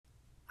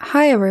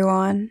Hi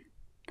everyone.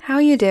 How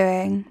are you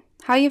doing?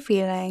 How are you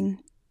feeling?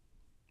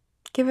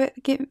 Give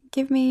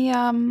me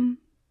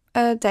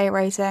a day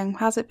rating.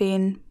 How's it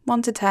been?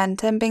 1 to 10,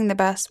 10 being the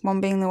best, 1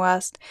 being the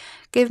worst.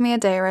 Give me a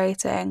day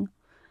rating.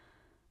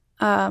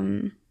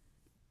 Um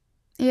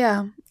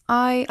yeah.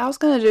 I was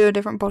going to do a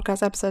different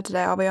podcast episode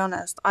today, I'll be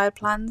honest. I had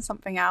planned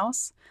something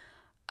else.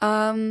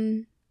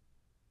 Um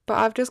but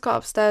I've just got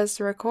upstairs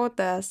to record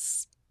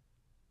this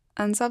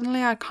and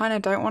suddenly I kind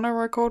of don't want to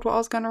record what I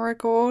was going to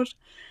record.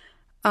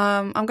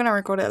 I'm going to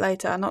record it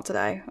later, not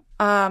today.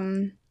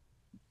 But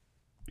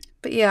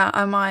yeah,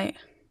 I might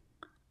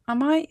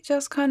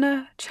just kind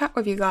of chat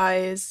with you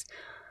guys.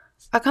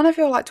 I kind of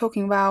feel like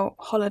talking about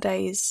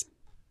holidays,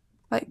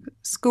 like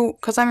school,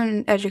 because I'm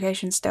in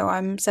education still.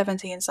 I'm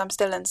 17, so I'm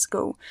still in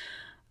school.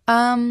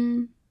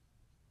 Um,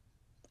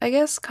 I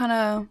guess kind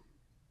of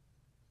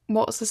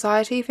what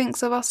society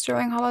thinks of us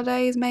during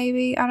holidays,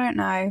 maybe. I don't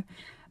know.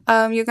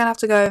 You're gonna have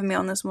to go with me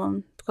on this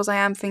one because I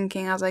am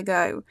thinking as I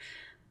go.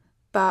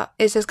 But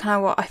it's just kind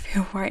of what I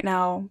feel right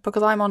now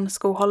because I'm on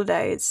school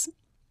holidays.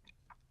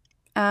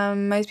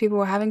 Most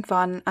people are having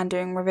fun and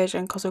doing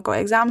revision because we've got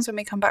exams when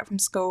we come back from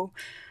school.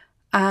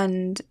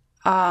 And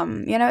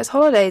it's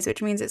holidays,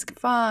 which means it's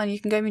fun. You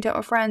can go meet up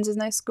with friends. There's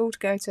no school to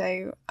go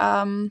to.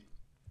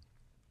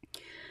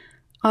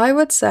 I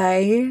would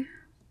say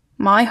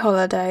my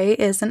holiday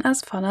isn't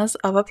as fun as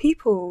other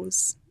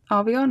people's.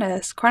 I'll be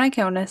honest. Chronic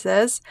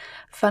illnesses,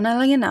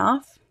 funnily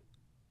enough,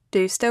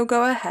 do still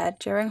go ahead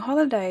during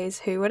holidays.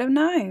 Who would have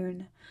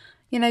known?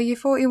 You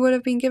thought you would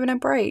have been given a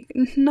break.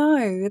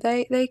 No,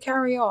 they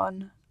carry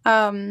on.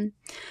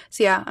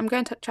 So yeah, I'm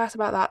going to chat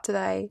about that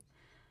today.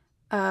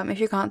 If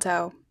you can't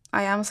tell,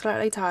 I am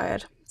slightly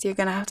tired, so you're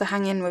gonna have to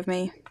hang in with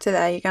me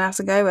today. You're gonna have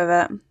to go with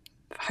it.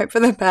 Hope for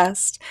the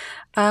best.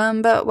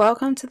 But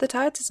welcome to the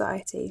Tired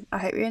Society. I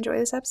hope you enjoy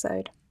this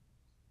episode.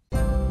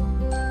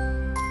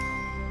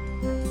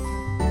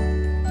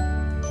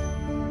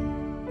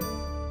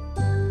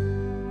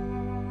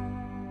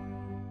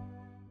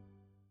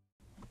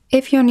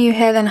 If you're new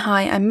here, then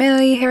hi, I'm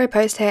Millie. Here I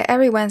post here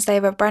every Wednesday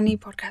with a brand new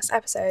podcast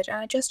episode, and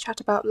I just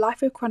chat about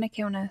life with chronic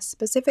illness,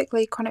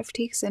 specifically chronic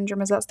fatigue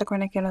syndrome, as that's the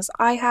chronic illness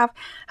I have.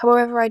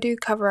 However, I do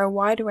cover a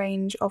wide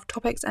range of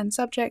topics and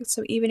subjects,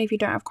 so even if you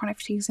don't have chronic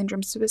fatigue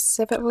syndrome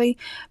specifically,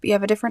 but you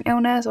have a different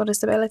illness or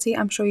disability,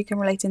 I'm sure you can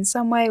relate in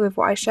some way with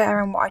what I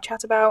share and what I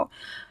chat about.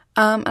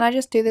 And I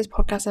just do these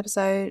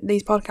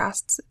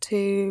podcasts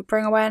to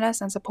bring awareness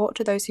and support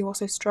to those who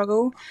also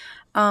struggle,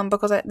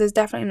 because there's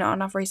definitely not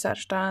enough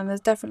research done.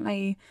 There's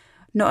definitely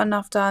not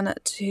enough done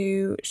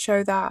to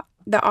show that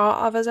there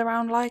are others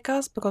around like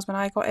us, because when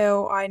I got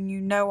ill, I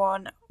knew no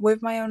one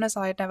with my illness.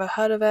 I had never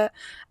heard of it,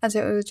 and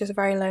so it was just a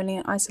very lonely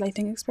and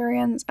isolating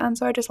experience. And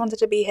so I just wanted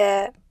to be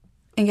here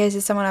in case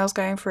there's someone else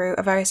going through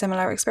a very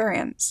similar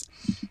experience.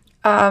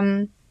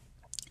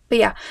 But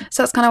yeah,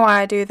 so that's kind of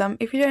why I do them.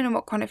 If you don't know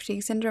what chronic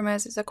fatigue syndrome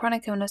is, it's a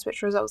chronic illness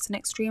which results in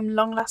extreme,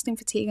 long-lasting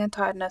fatigue and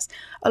tiredness,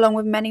 along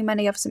with many,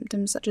 many other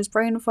symptoms such as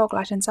brain fog,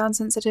 light and sound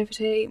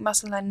sensitivity,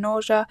 muscle and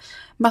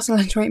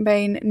joint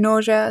pain,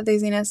 nausea,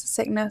 dizziness,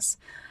 sickness,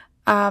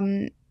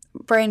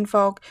 brain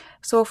fog,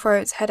 sore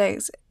throats,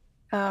 headaches,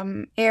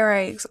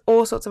 earaches,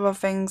 all sorts of other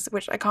things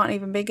which I can't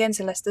even begin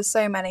to list. There's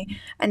so many,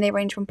 and they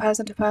range from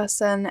person to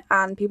person.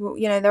 And people,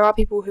 there are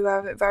people who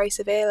have it very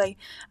severely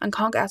and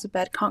can't get out of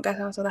bed, can't get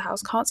out of the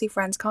house, can't see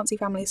friends, can't see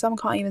family. Some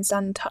can't even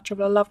stand in touch of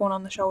a loved one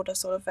on the shoulder,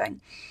 sort of thing.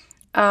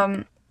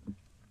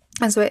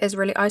 And so it is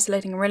really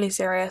isolating and really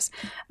serious,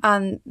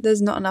 and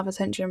there's not enough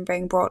attention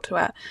being brought to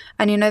it.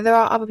 And there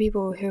are other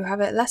people who have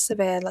it less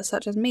severe,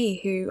 such as me,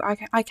 who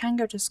I can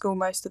go to school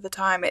most of the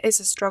time. It is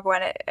a struggle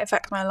and it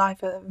affects my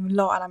life a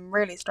lot, and I'm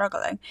really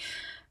struggling.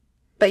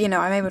 But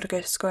I'm able to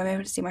go to school, I'm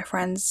able to see my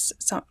friends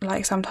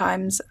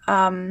sometimes.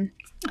 So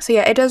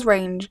yeah, it does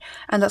range,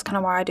 and that's kind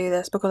of why I do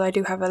this, because I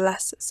do have a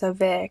less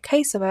severe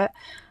case of it,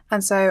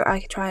 and so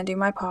I try and do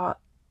my part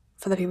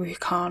for the people who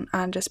can't,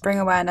 and just bring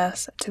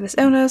awareness to this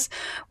illness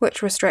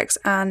which restricts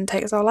and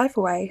takes our life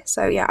away.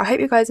 So yeah, I hope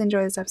you guys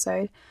enjoy this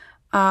episode,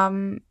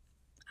 and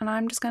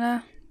I'm just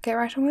gonna get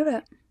right on with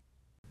it.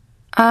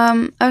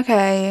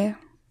 Okay,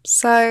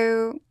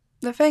 so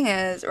the thing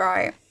is,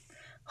 right,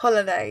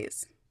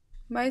 holidays,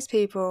 most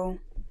people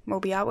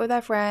will be out with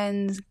their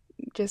friends,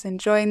 just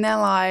enjoying their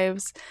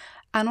lives,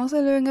 and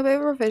also doing a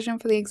bit of revision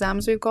for the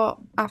exams we've got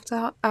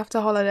after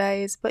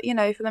holidays, but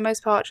for the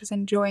most part just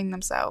enjoying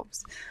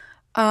themselves.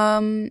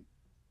 I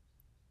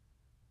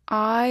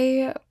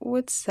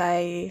would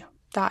say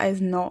that is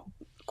not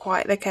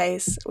quite the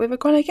case with a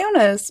chronic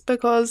illness,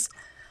 because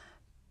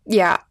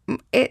yeah,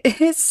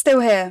 it's still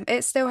here.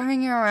 It's still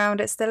hanging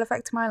around. It's still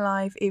affecting my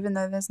life, even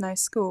though there's no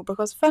school.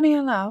 Because funny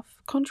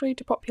enough, contrary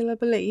to popular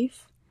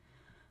belief,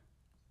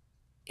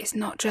 it's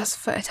not just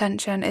for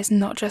attention. It's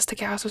not just to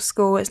get out of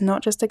school. It's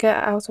not just to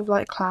get out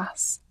of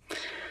class.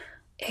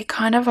 It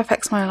kind of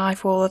affects my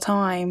life all the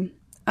time.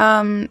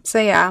 So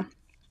yeah,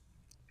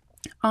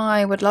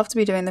 I would love to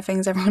be doing the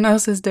things everyone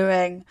else is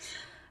doing,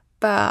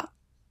 but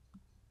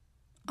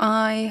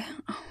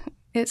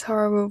it's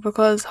horrible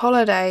because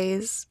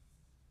holidays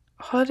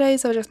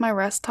holidays are just my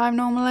rest time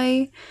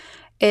normally.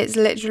 It's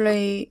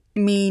literally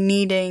me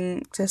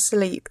needing to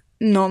sleep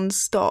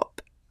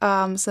non-stop.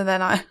 So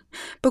then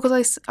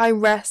because I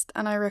rest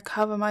and I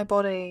recover my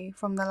body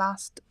from the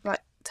last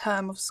like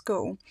term of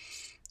school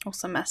or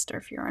semester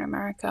if you're in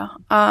America.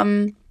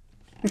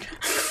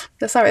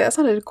 Sorry, that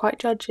sounded quite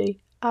judgy.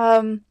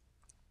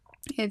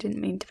 It didn't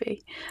mean to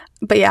be,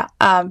 but yeah,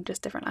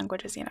 just different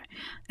languages, you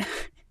know.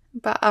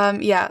 But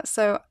yeah,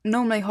 so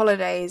normally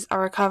holidays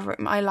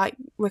I like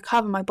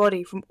recover my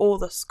body from all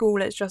the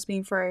school it's just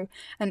been through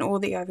and all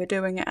the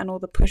overdoing it and all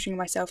the pushing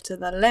myself to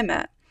the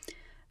limit.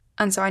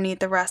 And so I need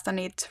the rest, I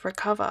need to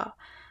recover.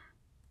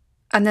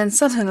 And then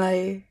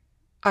suddenly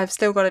I've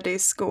still got to do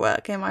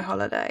schoolwork in my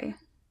holiday.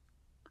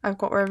 I've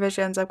got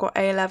revisions, I've got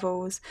A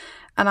levels,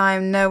 and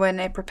I'm nowhere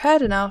near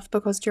prepared enough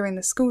because during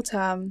the school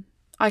term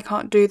I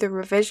can't do the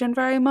revision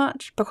very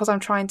much because I'm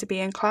trying to be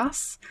in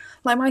class.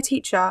 Like my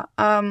teacher,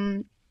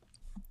 one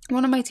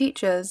of my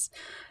teachers,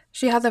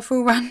 she had a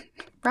full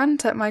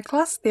rant at my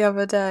class the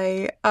other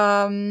day.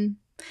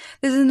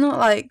 This is not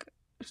like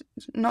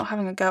not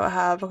having a go at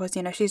her because,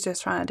 you know, she's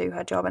just trying to do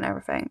her job and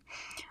everything.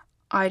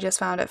 I just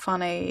found it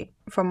funny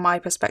from my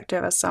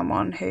perspective as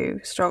someone who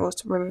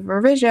struggles with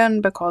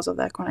revision because of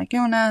their chronic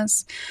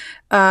illness.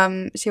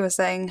 She was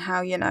saying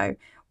how, you know,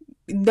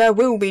 there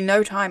will be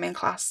no time in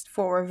class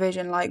for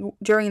revision. Like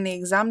during the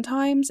exam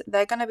times,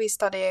 they're going to be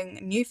studying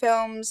new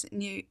films,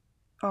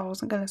 I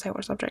wasn't going to say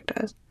what subject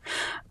it is.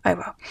 Oh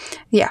well.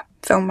 Yeah,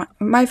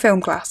 my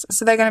film class.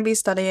 So they're going to be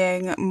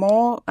studying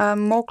more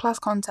class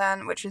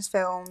content, which is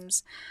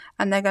films,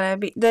 and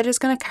they're just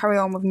going to carry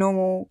on with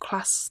normal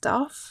class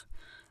stuff.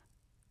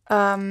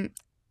 And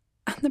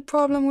the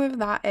problem with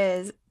that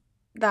is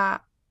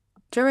that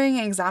during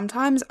exam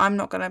times, I'm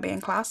not going to be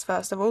in class,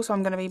 first of all, so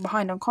I'm going to be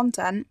behind on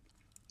content.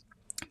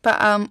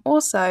 But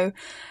also,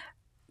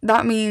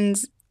 that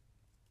means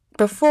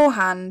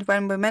beforehand,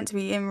 when we're meant to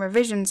be in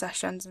revision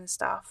sessions and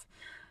stuff,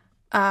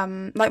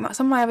 like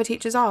some of my other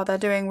teachers they're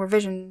doing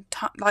revision,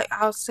 like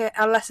our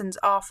lessons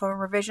are for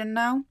revision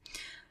now,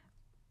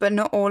 but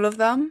not all of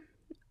them.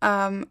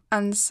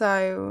 And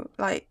so,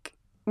 like,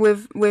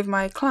 with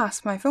my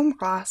class, my film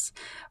class,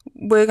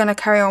 we're going to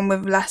carry on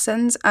with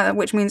lessons,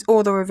 which means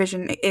all the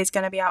revision is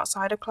going to be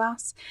outside of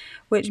class,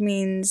 which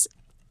means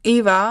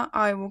either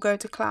I will go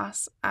to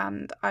class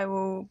and I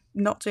will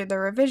not do the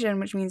revision,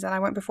 which means that I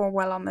won't perform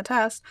well on the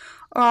test,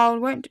 or I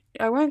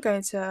won't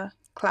go to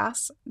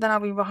class, then I'll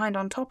be behind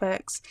on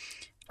topics,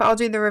 but I'll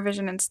do the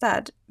revision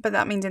instead. But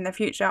that means in the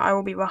future I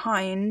will be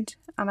behind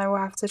and I will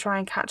have to try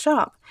and catch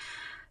up.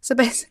 So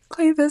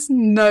basically there's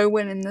no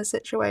win in this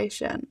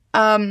situation.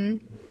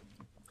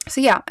 So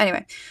yeah,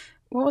 anyway,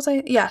 what was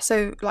I? Yeah,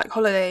 so like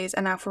holidays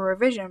are now for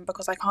revision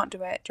because I can't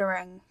do it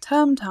during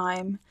term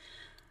time.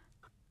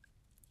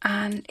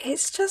 And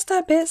it's just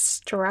a bit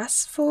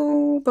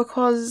stressful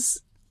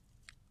because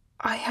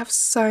I have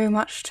so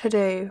much to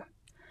do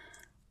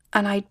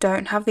and I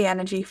don't have the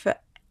energy for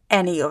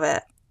any of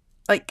it,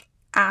 like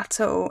at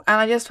all. And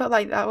I just felt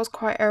like that was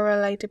quite a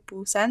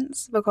relatable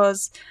sense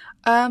because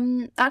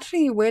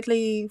actually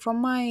weirdly from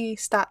my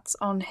stats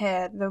on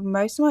here, the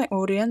most of my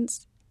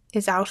audience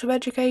is out of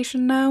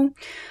education now,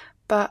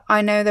 but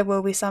I know there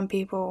will be some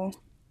people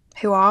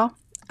who are,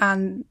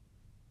 and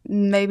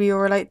maybe you'll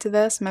relate to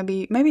this,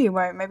 maybe you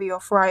won't, maybe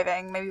you're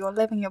thriving, maybe you're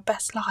living your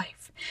best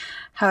life.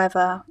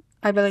 However,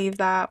 I believe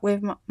that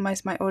with most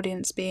of my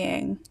audience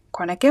being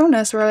chronic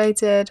illness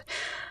related,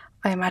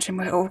 I imagine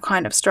we're all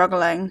kind of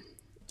struggling.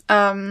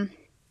 But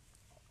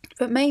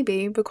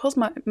maybe because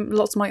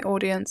lots of my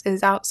audience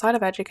is outside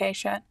of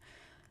education,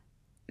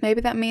 maybe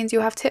that means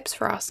you'll have tips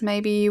for us.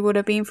 Maybe you would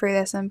have been through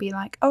this and be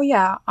like, oh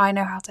yeah, I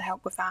know how to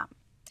help with that.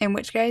 In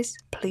which case,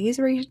 please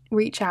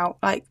reach out.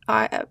 Like,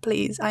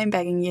 please, I'm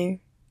begging you.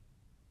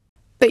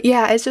 But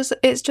yeah,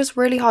 it's just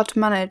really hard to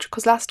manage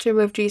because last year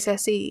with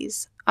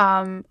GCSEs,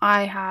 I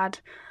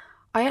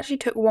actually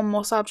took one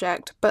more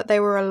subject, but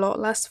they were a lot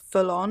less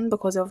full on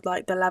because of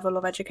like the level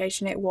of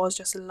education. It was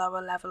just a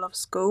lower level of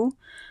school.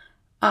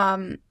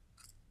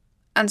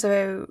 And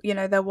so, you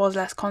know, there was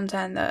less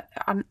content that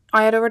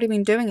I had already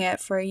been doing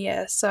it for a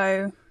year.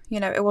 So, you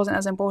know, it wasn't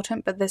as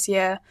important. But this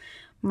year,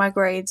 my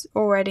grades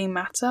already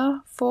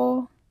matter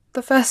for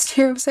the first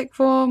year of sixth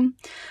form.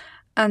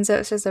 And so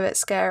it's just a bit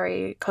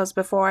scary because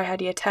before I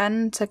had year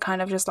 10 to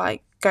kind of just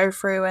like go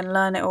through and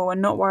learn it all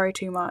and not worry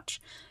too much.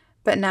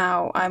 But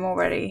now I'm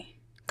already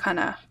kind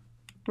of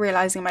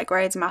realising my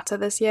grades matter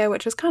this year,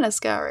 which is kind of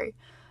scary.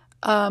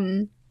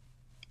 But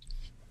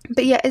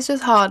yeah, it's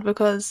just hard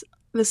because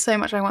there's so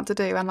much I want to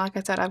do. And like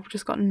I said, I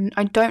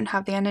don't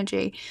have the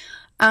energy.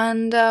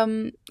 And,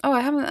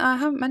 I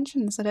haven't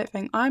mentioned this, I don't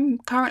think. I'm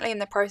currently in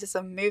the process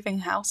of moving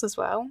house as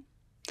well.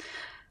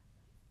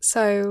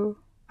 So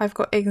I've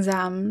got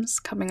exams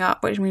coming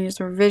up, which means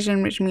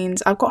revision, which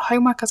means I've got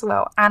homework as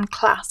well and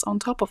class on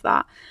top of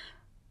that.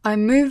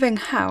 I'm moving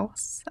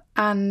house,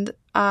 and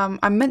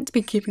I'm meant to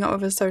be keeping up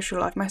with a social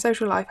life. My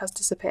social life has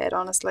disappeared,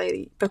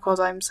 honestly, because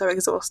I'm so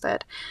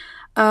exhausted.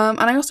 And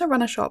I also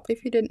run a shop,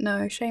 if you didn't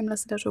know,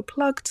 shameless little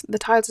plug,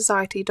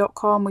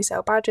 thetiredsociety.com. We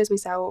sell badges, we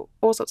sell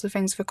all sorts of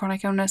things for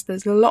chronic illness.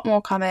 There's a lot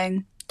more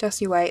coming.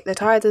 Just you wait.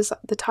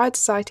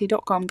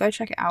 Thetiredsociety.com. Go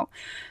check it out.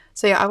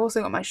 So yeah, I've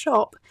also got my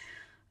shop,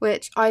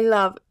 which I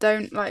love.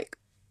 Don't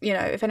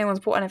if anyone's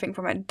bought anything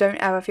from it, don't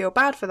ever feel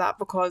bad for that,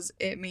 because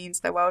it means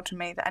the world to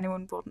me that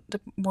anyone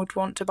would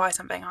want to buy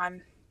something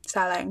I'm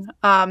selling.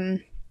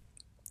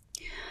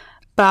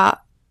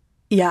 But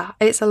yeah,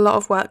 it's a lot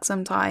of work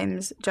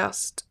sometimes.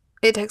 Just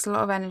it takes a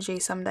lot of energy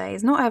some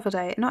days. Not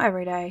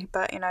every day,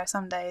 but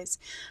some days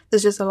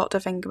there's just a lot to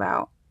think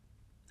about.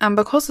 And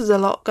because there's a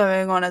lot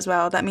going on as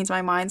well, that means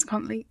my mind's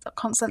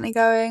constantly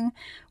going,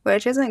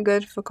 which isn't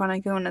good for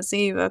chronic illness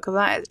either, because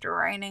that is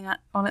draining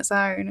on its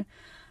own.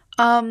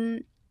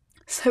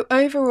 So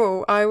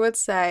overall, I would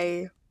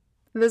say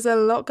there's a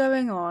lot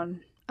going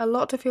on, a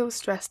lot to feel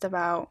stressed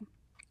about,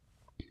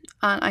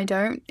 and I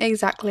don't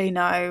exactly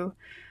know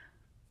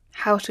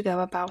how to go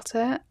about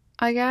it,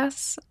 I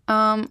guess.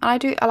 And I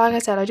do, like I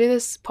said, I do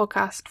this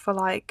podcast for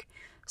like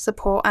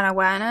support and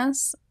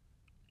awareness.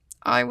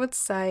 I would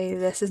say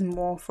this is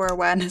more for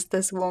awareness,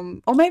 this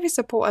one, or maybe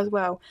support as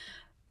well,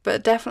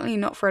 but definitely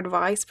not for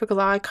advice, because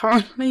I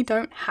currently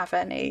don't have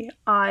any.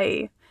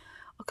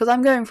 Because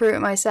I'm going through it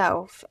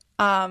myself.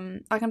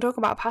 I can talk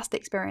about past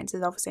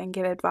experiences, obviously, and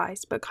give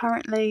advice, but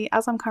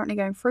as I'm currently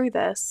going through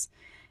this,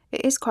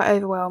 it is quite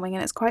overwhelming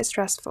and it's quite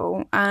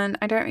stressful, and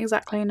I don't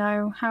exactly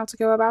know how to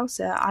go about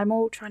it. I'm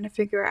all trying to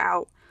figure it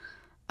out.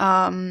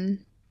 To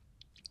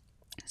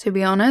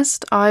be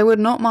honest, I would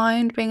not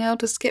mind being able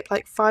to skip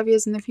like 5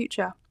 years in the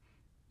future,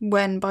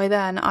 when by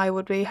then I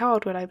would be, how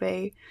old would I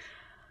be?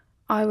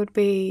 I would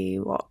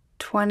be,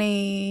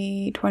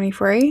 20,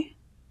 23?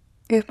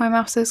 If my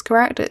maths is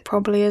correct, it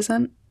probably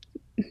isn't.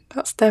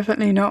 That's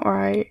definitely not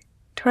right.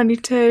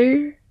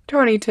 22?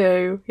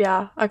 22,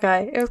 yeah,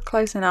 okay, it was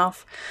close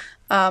enough.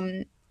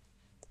 But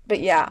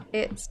yeah,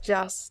 it's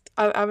just,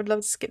 I would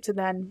love to skip to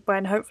then,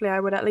 when hopefully I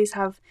would at least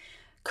have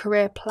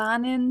career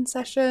planning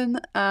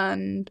session,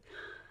 and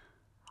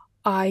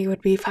I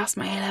would be past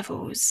my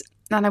A-levels,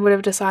 and I would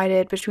have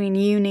decided between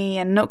uni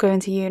and not going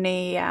to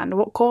uni, and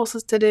what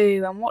courses to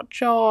do, and what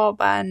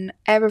job, and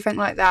everything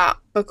like that,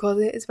 because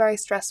it is very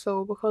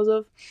stressful, because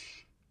of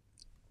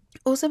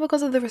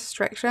the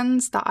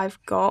restrictions that I've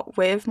got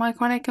with my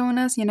chronic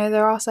illness.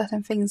 There are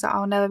certain things that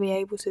I'll never be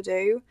able to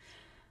do,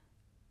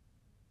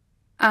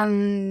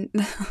 and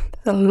there's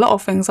a lot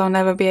of things I'll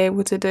never be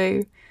able to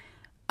do.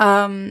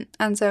 And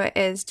so it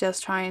is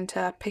just trying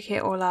to pick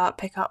it all up,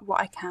 pick up what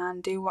I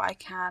can, do what I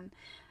can.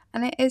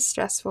 And it is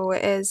stressful,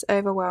 it is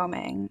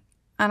overwhelming.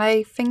 And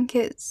I think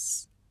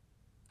it's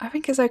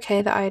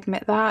okay that I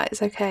admit that.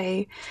 It's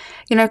okay.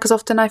 Because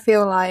often I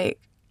feel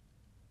like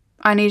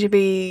I need to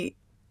be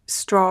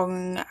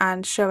strong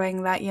and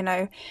showing that,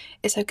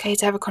 it's okay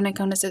to have a chronic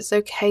illness, it's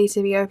okay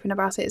to be open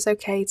about it, it's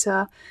okay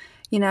to,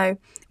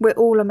 we're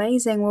all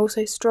amazing, we're all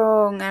so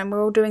strong, and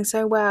we're all doing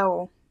so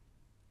well.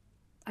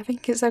 I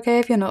think it's okay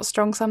if you're not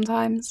strong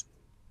sometimes.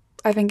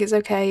 I think it's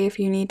okay if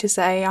you need to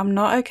say, I'm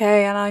not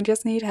okay and I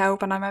just need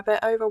help and I'm a bit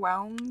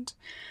overwhelmed.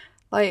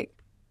 Like,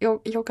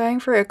 you're going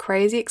through a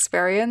crazy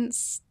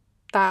experience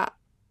that,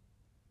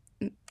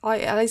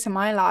 like, at least in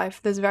my life,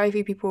 there's very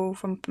few people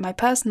from my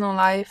personal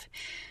life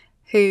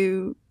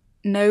who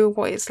know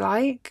what it's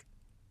like.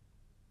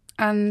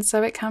 And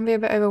so it can be a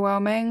bit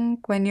overwhelming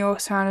when you're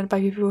surrounded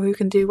by people who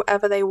can do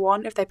whatever they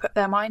want if they put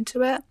their mind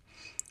to it.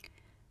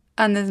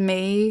 And there's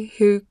me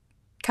who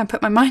can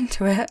put my mind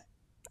to it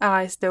and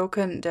I still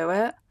couldn't do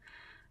it.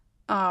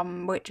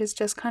 Which is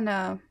just kind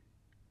of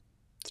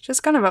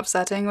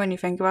upsetting when you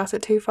think about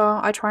it too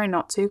far. I try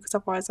not to, because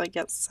otherwise I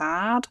get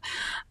sad.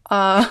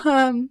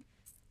 But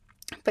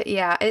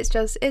yeah, it's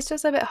just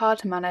a bit hard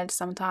to manage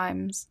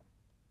sometimes.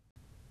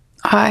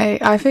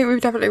 I think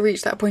we've definitely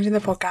reached that point in the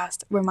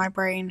podcast where my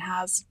brain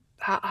has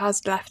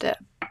left it.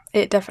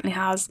 It definitely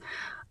has.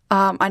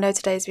 I know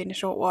today's been a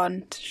short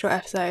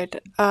episode.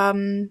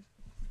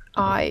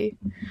 I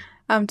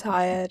am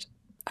tired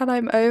and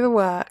I'm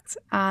overworked,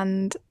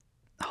 and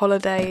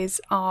holidays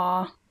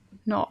are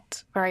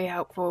not very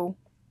helpful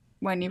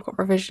when you've got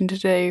revision to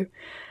do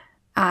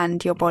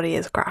and your body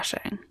is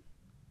crashing.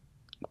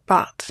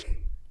 But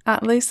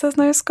at least there's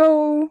no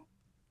school.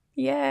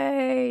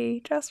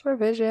 Yay! Just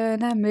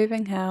revision and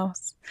moving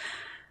house.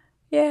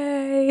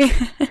 Yay!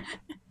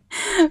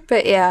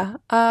 But yeah,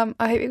 I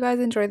hope you guys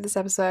enjoyed this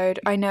episode.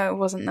 I know it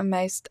wasn't the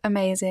most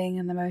amazing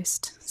and the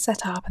most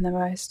set up and the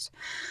most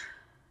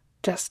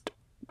just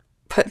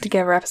put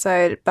together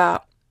episode,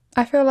 but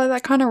I feel like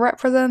that kind of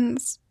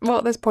represents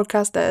what this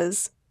podcast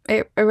is.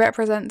 It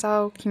represents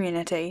our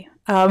community.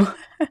 But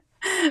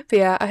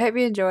yeah, I hope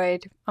you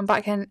enjoyed. I'm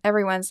back in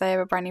every Wednesday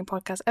with a brand new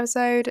podcast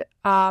episode.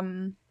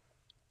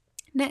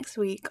 Next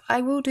week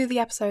I will do the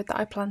episode that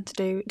I plan to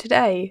do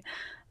today.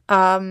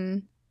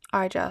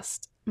 I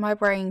just my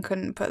brain could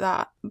not put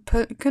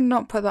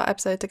that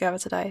episode together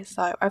today,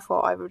 so I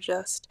thought I would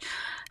just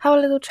have a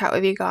little chat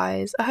with you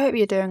guys. I hope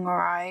you're doing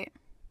alright.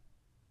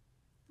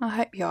 I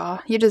hope you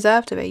are. You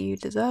deserve to be. You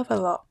deserve a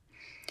lot.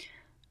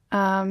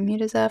 You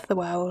deserve the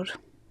world.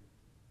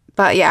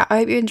 But yeah, I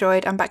hope you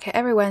enjoyed. I'm back here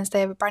every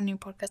Wednesday with a brand new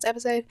podcast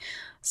episode.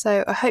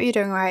 So I hope you're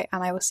doing alright,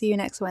 and I will see you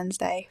next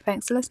Wednesday.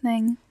 Thanks for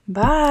listening.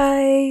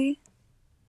 Bye.